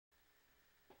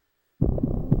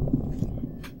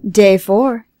Day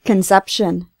 4,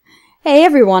 Conception. Hey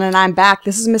everyone, and I'm back.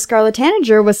 This is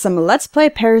MissScarletTanager with some Let's Play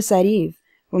Parasite Eve.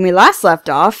 When we last left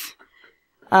off,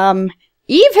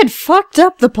 Eve had fucked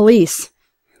up the police.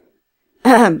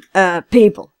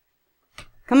 People.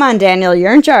 Come on, Daniel,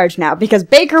 you're in charge now, because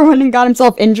Baker went and got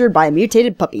himself injured by a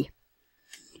mutated puppy.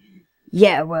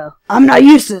 Yeah, well, I'm not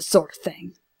used to this sort of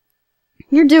thing.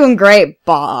 You're doing great,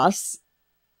 boss.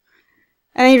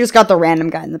 And then you just got the random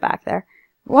guy in the back there.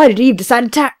 Why did Eve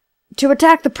decide to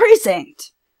attack the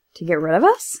precinct? To get rid of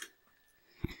us?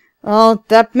 Well,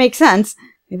 that makes sense.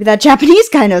 Maybe that Japanese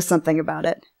guy knows something about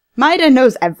it. Maida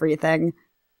knows everything.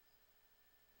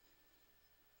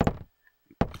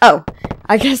 Oh,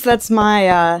 I guess that's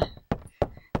my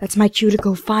cue to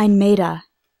go find Maida.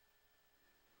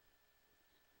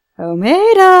 Oh,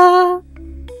 Maida!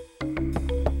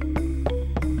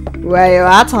 Where you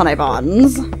at, honey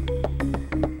buns?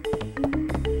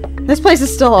 This place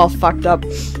is still all fucked up.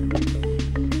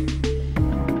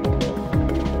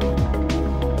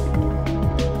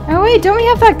 Oh wait, don't we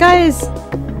have that guy's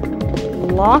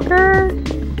locker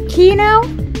key now?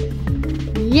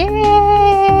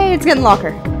 Yay! It's getting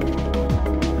locker.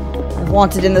 I've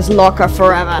wanted in this locker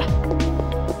forever.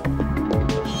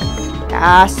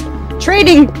 Yes.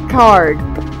 Trading card.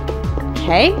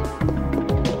 Okay.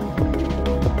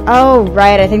 Oh,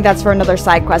 right. I think that's for another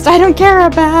side quest I don't care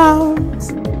about.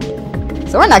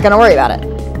 So we're not gonna worry about it.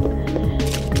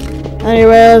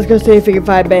 Anyway, let's go see if we can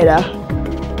find Beta.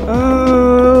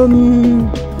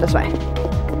 This way.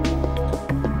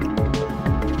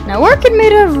 Now where could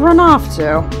Beta run off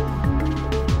to?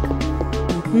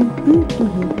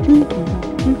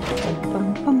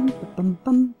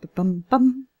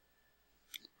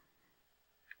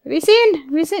 Have you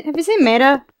seen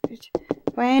Maida?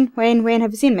 Wayne,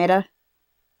 have you seen Maida?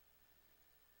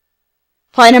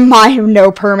 Platinum mine, no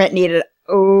permit needed.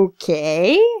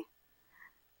 Okay.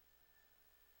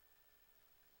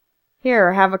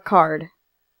 Here, have a card.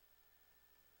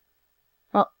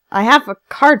 Well, I have a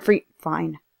card for you.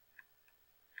 Fine.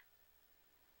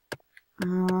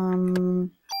 Do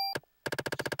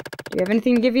you have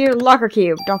anything to give you? Locker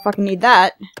cube. Don't fucking need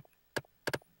that.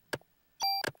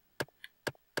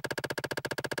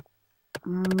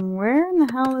 Where in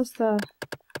the hell is the...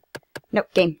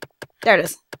 Nope, game. There it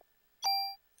is.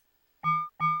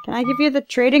 Can I give you the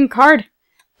trading card?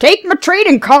 Take my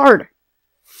trading card!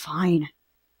 Fine.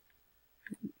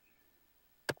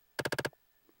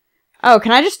 Oh,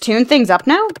 can I just tune things up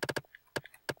now?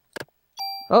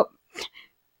 Oh.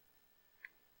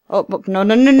 Oh, no,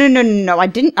 I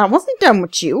wasn't done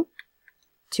with you.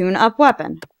 Tune up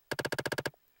weapon.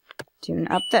 Tune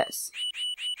up this.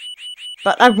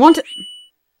 But I want it...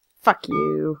 Fuck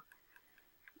you.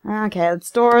 Okay, let's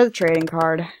store the trading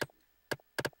card.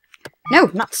 No,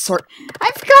 not sort.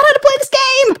 I forgot how to play this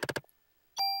game!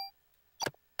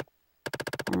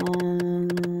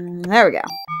 There we go.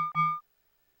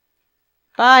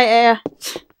 Bye, Aya.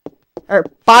 Or,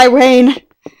 bye, Wayne.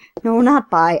 No, not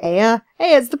bye, Aya.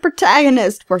 Aya's the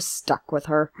protagonist. We're stuck with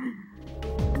her.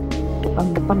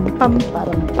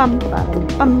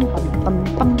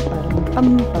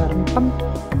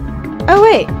 Oh,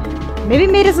 wait. Maybe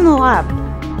Maida's in the lab.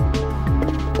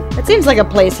 It seems like a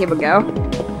place he would go.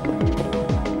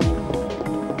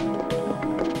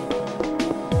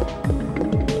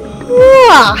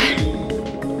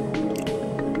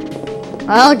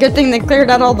 Well, good thing they cleared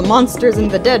out all the monsters and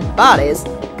the dead bodies.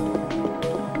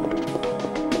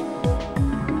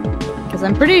 Because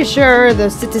I'm pretty sure the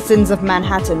citizens of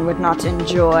Manhattan would not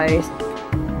enjoy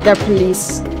their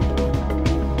police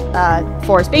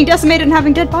force being decimated and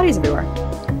having dead bodies everywhere.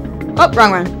 Oh,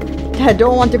 wrong one. I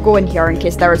don't want to go in here in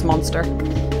case there is monster.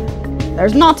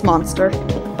 There's not monster,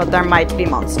 but there might be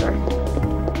monster.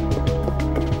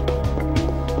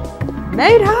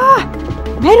 Maida!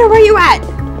 Maida, where you at?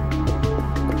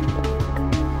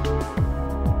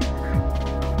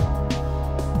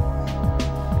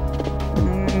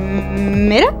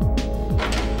 Maida?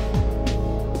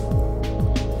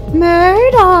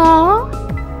 Maida?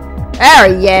 There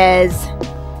he is!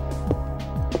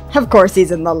 Of course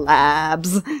he's in the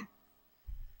labs.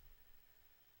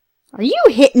 Are you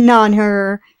hitting on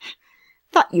her?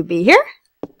 Thought you'd be here.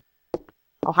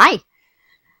 Oh, hi.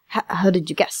 How did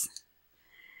you guess?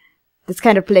 This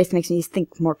kind of place makes me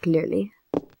think more clearly.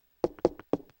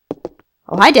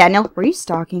 Oh, hi, Daniel. Were you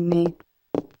stalking me?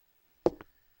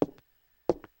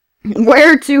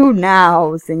 Where to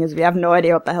now, seeing as we have no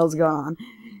idea what the hell's going on?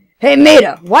 Hey,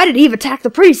 Maida, why did Eve attack the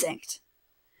precinct?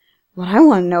 What I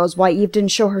want to know is why Eve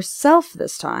didn't show herself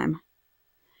this time.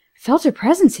 I felt her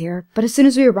presence here, but as soon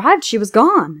as we arrived, she was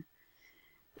gone.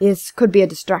 It could be a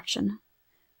distraction.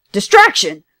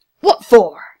 Distraction? What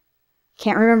for?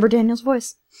 Can't remember Daniel's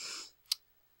voice.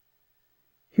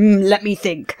 Let me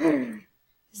think.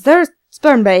 Is there a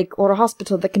sperm bank or a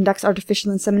hospital that conducts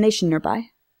artificial insemination nearby?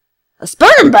 A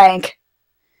sperm bank?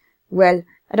 Well,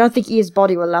 I don't think Eve's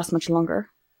body will last much longer.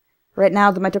 Right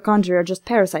now, the mitochondria are just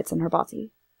parasites in her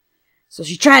body. So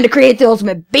she's trying to create the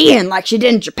ultimate being like she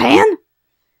did in Japan?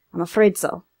 I'm afraid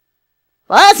so.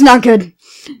 Well, that's not good.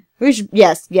 We should,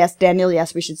 yes, Daniel,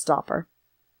 yes, we should stop her.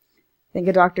 Think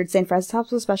a doctor at St. Francis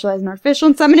Hospital specializes in artificial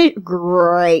insemination?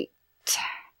 Great.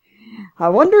 I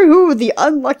wonder who the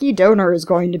unlucky donor is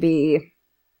going to be.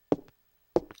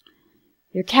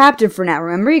 You're captain for now,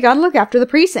 remember? You gotta look after the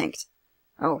precinct.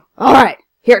 Oh, alright.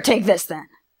 Here, take this then.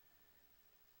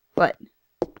 What?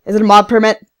 Is it a mod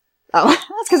permit? Oh,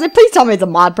 that's because please tell me it's a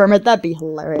mod permit. That'd be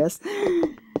hilarious.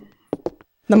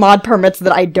 The mod permits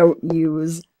that I don't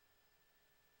use.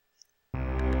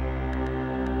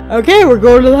 Okay, we're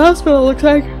going to the hospital, looks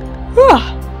like.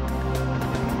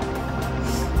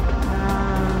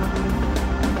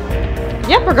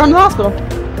 Yep, we're going to the hospital.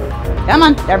 Come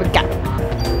on, there we go.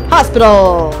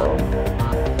 Hospital!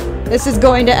 This is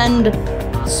going to end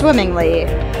swimmingly,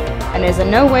 and is in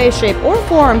no way, shape, or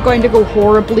form going to go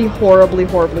horribly, horribly,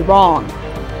 horribly wrong.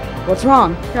 What's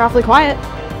wrong? You're awfully quiet.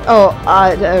 Oh,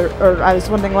 or I was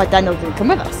wondering why Daniel didn't come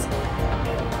with us.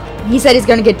 He said he's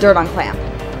going to get dirt on Clamp.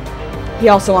 He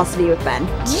also wants to be with Ben.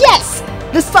 Yes!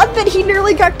 The son that he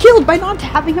nearly got killed by not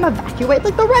having him evacuate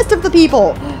like the rest of the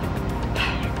people!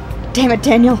 Damn it,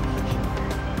 Daniel.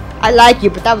 I like you,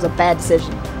 but that was a bad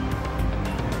decision.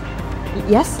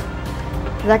 Yes?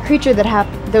 That creature that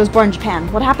was born in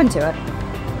Japan, what happened to it?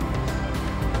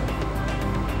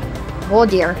 Oh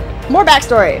dear. More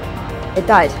backstory! It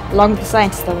died, along with the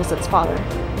scientist that was its father.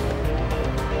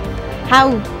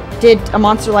 How did a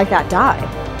monster like that die?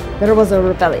 There was a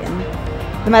rebellion.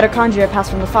 The mitochondria passed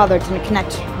from the father didn't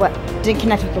connect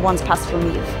with the ones passed from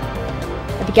Eve.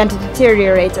 It began to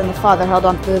deteriorate, and the father held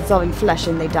on to the dissolving flesh,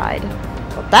 and they died.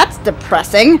 Well, that's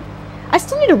depressing! I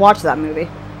still need to watch that movie.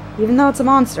 Even though it's a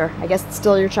monster, I guess it's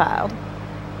still your child.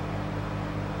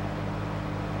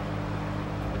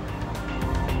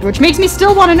 Which makes me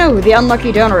still want to know who the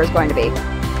unlucky donor is going to be.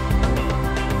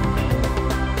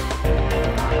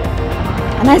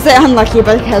 And I say unlucky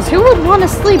because who would want to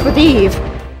sleep with Eve?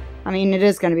 I mean, it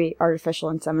is going to be artificial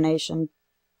insemination,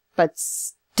 but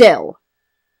still.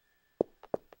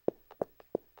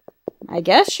 I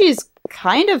guess she's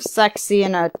kind of sexy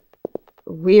in a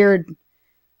weird,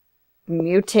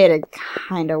 mutated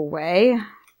kind of way.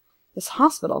 This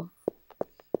hospital.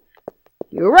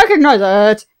 You recognize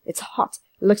it! It's hot.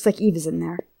 It looks like Eve is in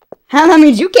there. That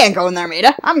means you can't go in there,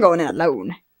 Maida. I'm going in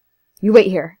alone. You wait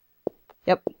here.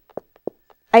 Yep.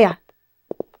 Aya.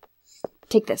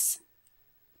 Take this.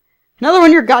 Another one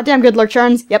of your goddamn good luck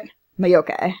charms? Yep.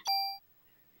 Mayoke.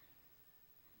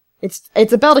 It's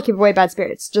a bell to keep away bad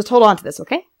spirits. Just hold on to this,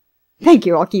 okay? Thank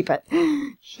you, I'll keep it.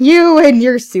 You and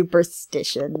your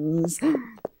superstitions.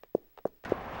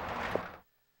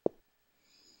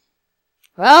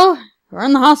 Well, we're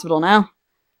in the hospital now.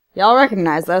 Y'all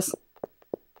recognize this.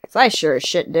 'Cause I sure as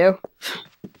shit do.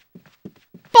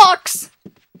 Box!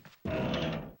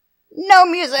 No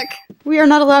music! We are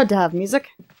not allowed to have music.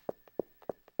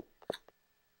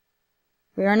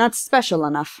 We are not special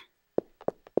enough.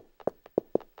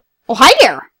 Oh, hi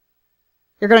there!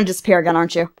 You're gonna disappear again,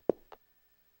 aren't you?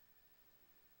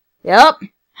 Yep.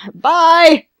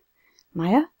 Bye!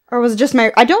 Maya? Or was it just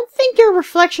my... I don't think your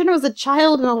reflection was a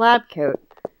child in a lab coat.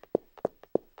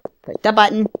 Push the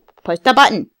button. Push the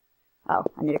button. Oh,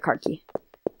 I need a card key.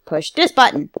 Push this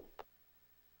button.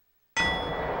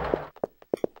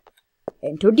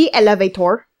 Into the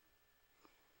elevator.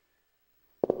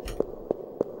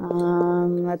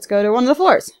 Let's go to one of the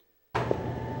floors.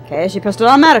 Okay, she pushed it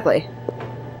automatically.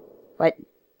 What?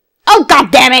 Oh,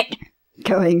 god damn it!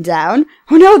 Going down.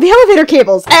 Oh no, the elevator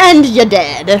cables! And you're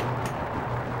dead!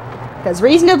 Because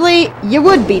reasonably, you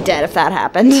would be dead if that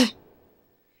happened.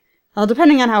 Well,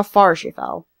 depending on how far she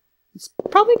fell. It's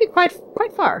probably be quite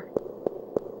far.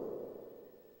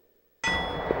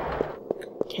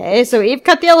 Okay, so Eve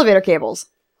cut the elevator cables.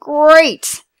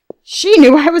 Great! She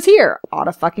knew I was here!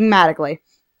 Auto-fucking-matically.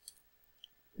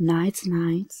 Nights,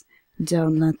 nights.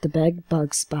 Don't let the big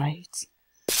bugs bite.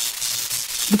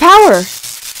 The power!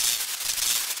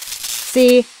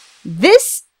 See,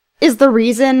 this is the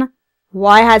reason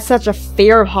why I had such a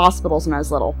fear of hospitals when I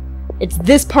was little. It's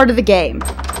this part of the game.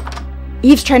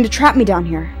 Eve's trying to trap me down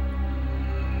here.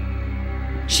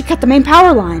 She cut the main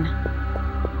power line.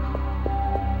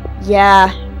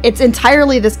 Yeah, it's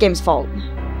entirely this game's fault.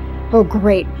 Oh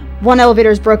great, one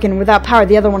elevator is broken. Without power,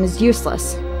 the other one is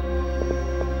useless.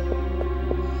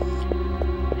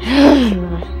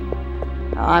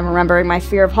 I'm remembering my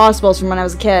fear of hospitals from when I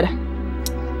was a kid.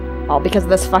 All because of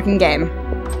this fucking game.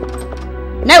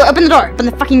 No, open the door! Open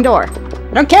the fucking door!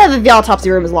 I don't care that the autopsy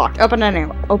room is locked. Open it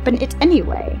anyway. Open it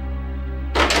anyway.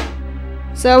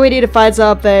 So we need to find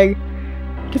something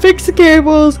to fix the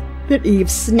cables that Eve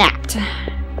snapped.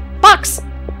 Box!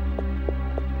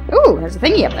 Ooh, there's a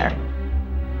thingy up there.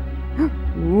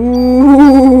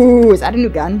 Ooh, is that a new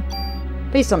gun?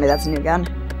 Please tell me that's a new gun.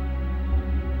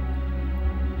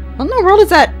 What in the world is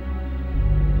that?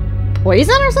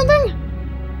 Poison or something?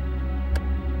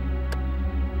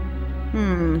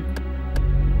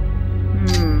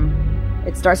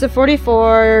 It starts at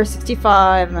 44,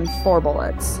 65, and then 4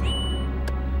 bullets.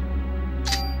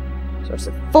 Starts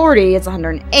at 40, it's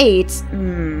 108.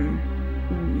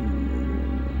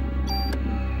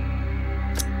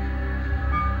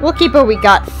 We'll keep what we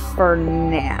got for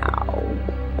now.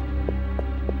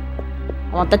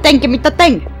 I want the thing, give me the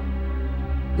thing!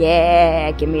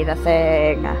 Yeah, give me the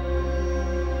thing.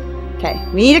 Okay,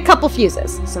 we need a couple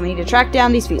fuses, so we need to track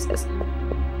down these fuses.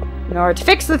 In order to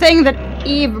fix the thing that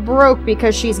Eve broke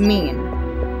because she's mean.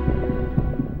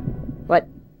 What?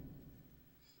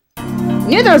 I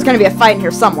knew there was going to be a fight in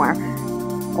here somewhere.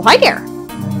 Oh, hi there!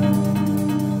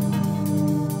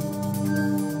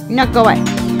 No, go away.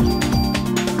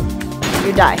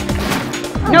 You die.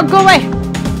 No, go away!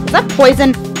 Is that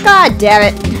poison? God damn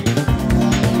it.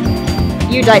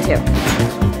 You die too.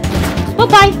 Well,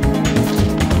 bye!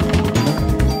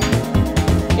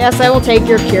 Yes, I will take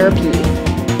your Cure P.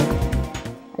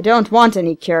 I don't want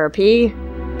any Cure P,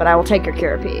 but I will take your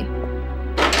Cure P.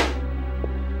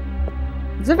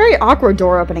 It's a very awkward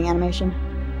door opening animation.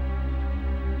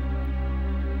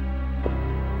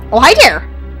 Oh, hi there!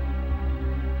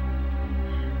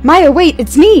 Maya, wait,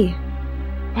 it's me!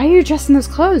 Why are you dressed in those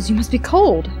clothes? You must be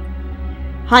cold.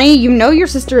 Honey, you know your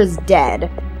sister is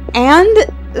dead. And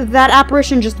that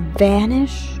apparition just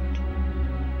vanished?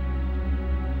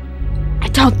 I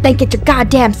don't think it's your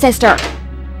goddamn sister!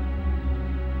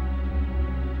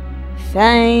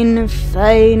 Fine,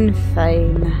 fine,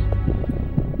 fine.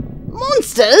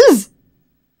 Monsters?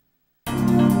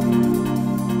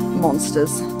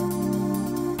 Monsters.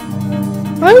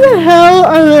 Why the hell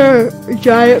are there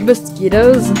giant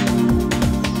mosquitoes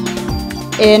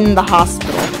in the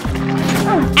hospital?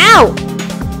 Ow!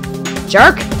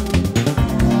 Jerk!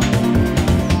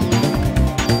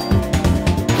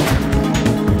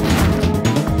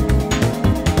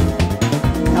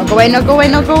 No, go away, no, go away,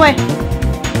 no, go away!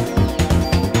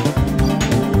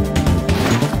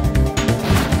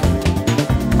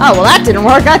 Oh, well that didn't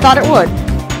work. I thought it would.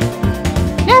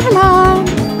 Never mind.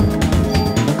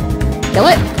 Kill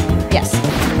it? Yes.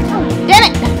 Oh, damn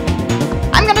it!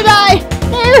 I'm gonna die!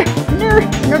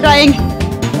 No dying.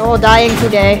 No dying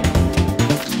today.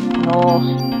 No.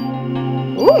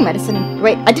 Ooh, medicine.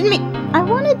 Wait, I didn't mean... I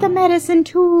wanted the medicine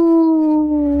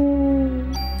too.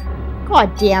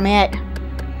 God damn it.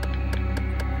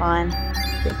 Fine.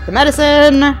 Drink the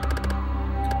medicine.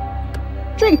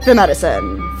 Drink the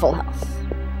medicine. Full health.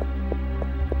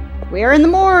 We are in the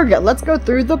morgue. Let's go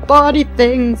through the body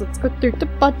things. Let's go through the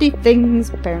body things.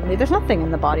 Apparently there's nothing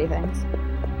in the body things.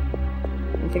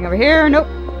 Anything over here? Nope.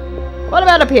 What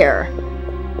about up here?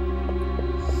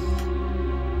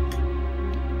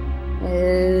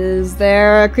 Is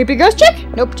there a creepy ghost chick?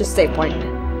 Nope, just save point.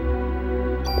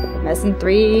 Medicine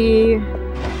 3.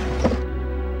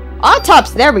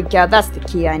 Autopsy! There we go. That's the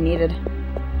key I needed.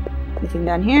 Anything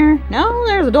down here? No,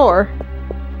 there's a door.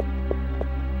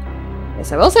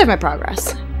 Yes, I will save my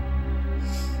progress.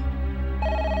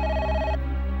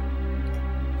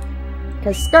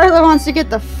 Because Scarlet wants to get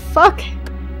the fuck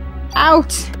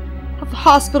out of the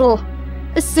hospital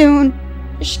as soon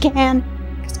as she can.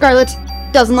 Scarlet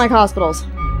doesn't like hospitals.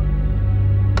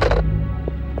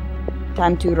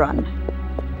 Time to run.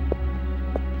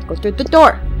 Let's go through the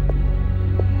door.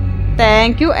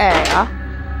 Thank you, Aya.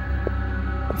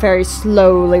 Very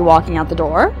slowly walking out the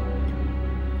door.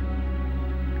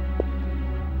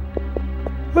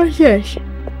 Oh yes.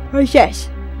 Oh yes.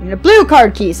 I need a blue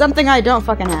card key. Something I don't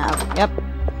fucking have. Yep.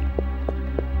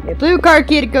 I need a blue card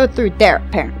key to go through there,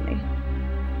 apparently.